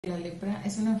La lepra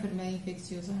es una enfermedad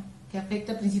infecciosa que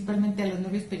afecta principalmente a los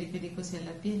nervios periféricos y a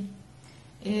la piel.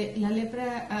 La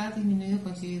lepra ha disminuido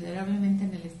considerablemente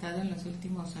en el estado en los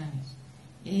últimos años.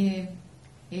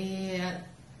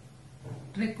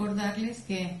 Recordarles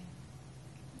que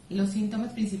los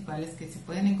síntomas principales que se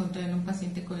pueden encontrar en un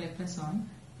paciente con lepra son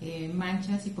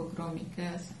manchas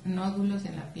hipocrómicas, nódulos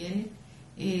en la piel,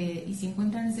 y si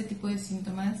encuentran este tipo de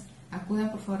síntomas,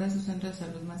 acudan por favor a su centro de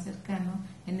salud más cercano,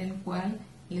 en el cual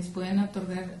les pueden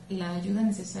otorgar la ayuda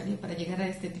necesaria para llegar a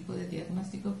este tipo de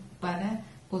diagnóstico para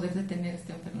poder detener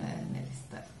esta enfermedad en el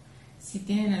estado. Si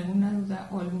tienen alguna duda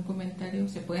o algún comentario,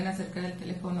 se pueden acercar al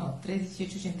teléfono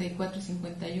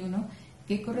 318-8451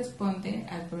 que corresponde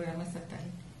al programa estatal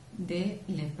de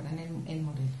lepra en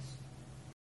Morelos.